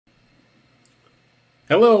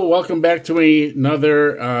Hello, welcome back to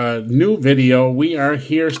another new video. We are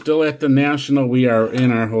here still at the National. We are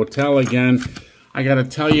in our hotel again. I gotta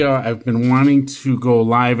tell you, I've been wanting to go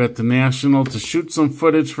live at the National to shoot some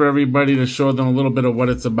footage for everybody to show them a little bit of what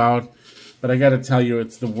it's about. But I gotta tell you,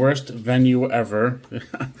 it's the worst venue ever.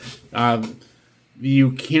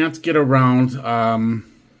 You can't get around.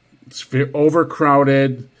 It's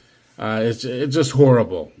overcrowded. It's just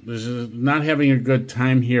horrible. There's not having a good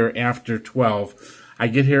time here after 12. I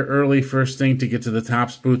get here early first thing to get to the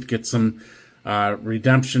Topps booth, get some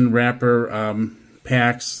redemption wrapper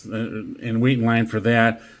packs and wait in line for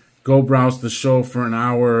that. Go browse the show for an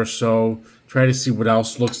hour or so. Try to see what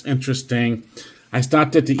else looks interesting. I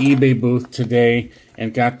stopped at the eBay booth today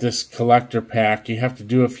and got this collector pack. You have to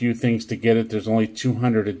do a few things to get it. There's only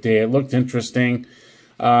 200 a day. It looked interesting.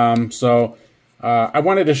 I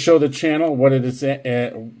wanted to show the channel what it is,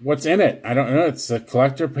 what's in it. I don't know. It's a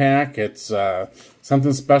collector pack. It's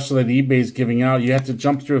something special that eBay's giving out. You have to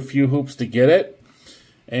jump through a few hoops to get it,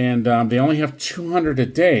 and they only have 200 a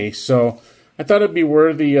day. So I thought it'd be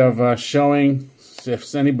worthy of showing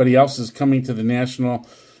if anybody else is coming to the National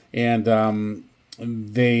and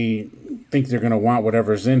they think they're going to want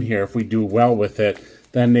whatever's in here. If we do well with it,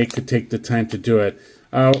 then they could take the time to do it.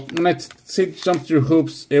 When I say jump through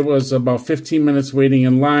hoops, it was about 15 minutes waiting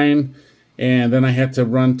in line, and then I had to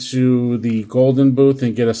run to the Golden booth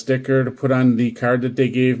and get a sticker to put on the card that they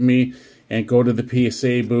gave me, and go to the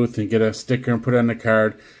PSA booth and get a sticker and put it on the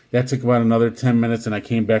card. That took about another 10 minutes, and I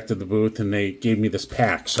came back to the booth, and they gave me this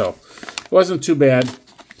pack. So it wasn't too bad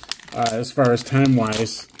as far as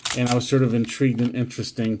time-wise, and I was sort of intrigued and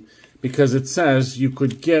interesting because it says you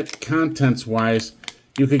could get, contents-wise,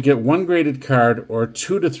 you could get one graded card or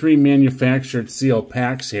 2 to 3 manufactured sealed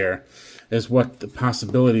packs here is what the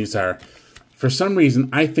possibilities are. For some reason,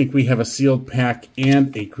 I think we have a sealed pack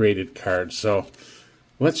and a graded card. So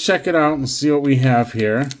let's check it out and see what we have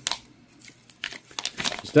here.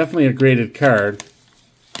 It's definitely a graded card.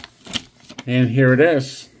 And here it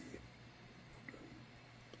is.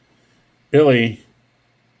 Billy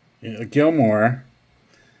Gilmore.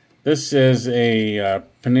 This is a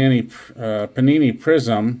Panini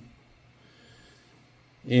Prism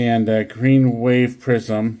and a Green Wave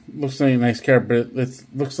Prism. Looks like a nice card, but it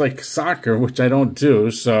looks like soccer, which I don't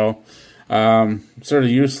do, so sort of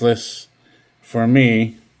useless for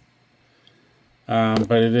me.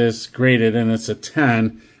 But it is graded, and it's a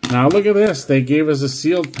 10. Now look at this. They gave us a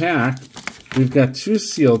sealed pack. We've got 2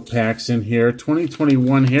 sealed packs in here,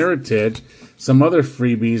 2021 Heritage. Some other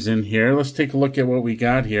freebies in here. Let's take a look at what we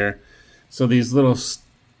got here. So these little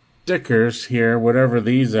stickers here, whatever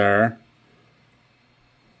these are,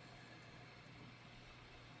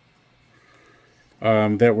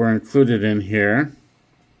 that were included in here.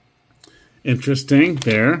 Interesting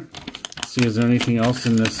there. Let's see, is there anything else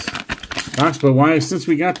in this box? But since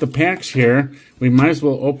we got the packs here, we might as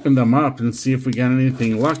well open them up and see if we got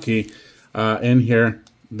anything lucky in here.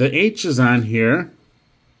 The H is on here.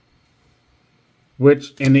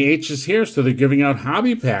 And the H is here, so they're giving out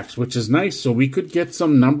hobby packs, which is nice. So we could get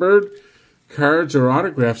some numbered cards or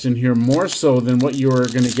autographs in here more so than what you were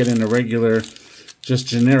going to get in a regular, just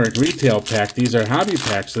generic retail pack. These are hobby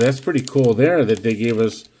packs, so that's pretty cool there that they gave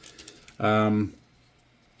us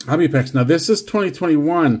hobby packs. Now, this is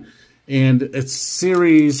 2021, and it's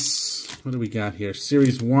series, what do we got here?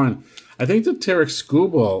 Series 1. I think the Tarik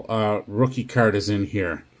Skubal rookie card is in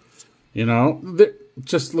here. You know,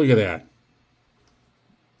 just look at that.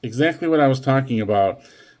 Exactly what I was talking about.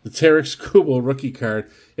 The Tarik Skubal rookie card.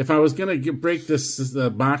 If I was going to break this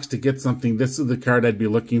box to get something, this is the card I'd be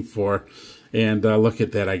looking for. And look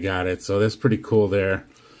at that, I got it. So that's pretty cool there.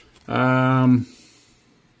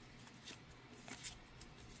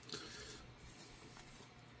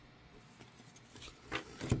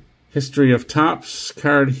 History of Topps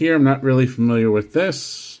card here. I'm not really familiar with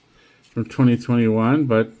this from 2021,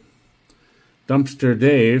 but Dumpster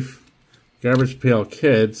Dave. Garbage Pail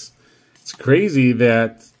Kids. It's crazy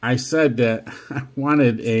that I said that I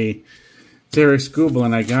wanted a Tarik Skubal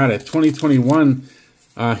and I got it. 2021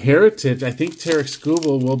 Heritage. I think Tarik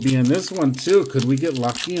Skubal will be in this one too. Could we get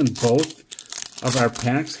lucky and both of our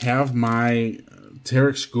packs have my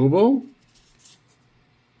Tarik Skubal?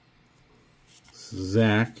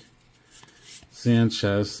 Zach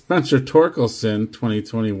Sanchez. Spencer Torkelson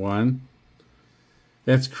 2021.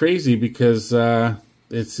 That's crazy because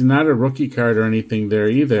it's not a rookie card or anything there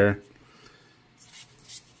either.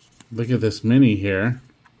 Look at this mini here.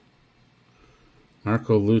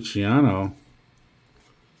 Marco Luciano.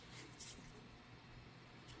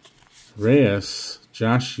 Reyes.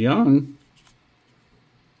 Josh Young.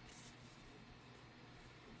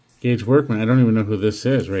 Gage Workman. I don't even know who this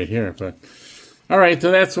is right here, but all right.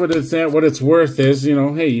 So that's what it's at. What it's worth is, you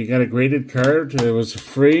know, hey, you got a graded card. It was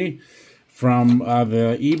free from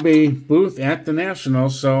the eBay booth at the National.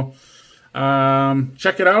 So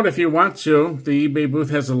check it out if you want to. The eBay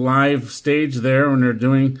booth has a live stage there, and they're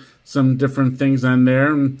doing some different things on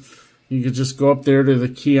there. And you could just go up there to the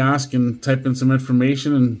kiosk and type in some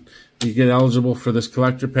information, and you get eligible for this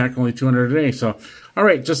collector pack, only $200 a day. So, all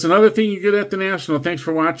right, just another thing you get at the National. Thanks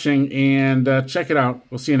for watching, and check it out.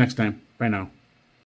 We'll see you next time. Bye now.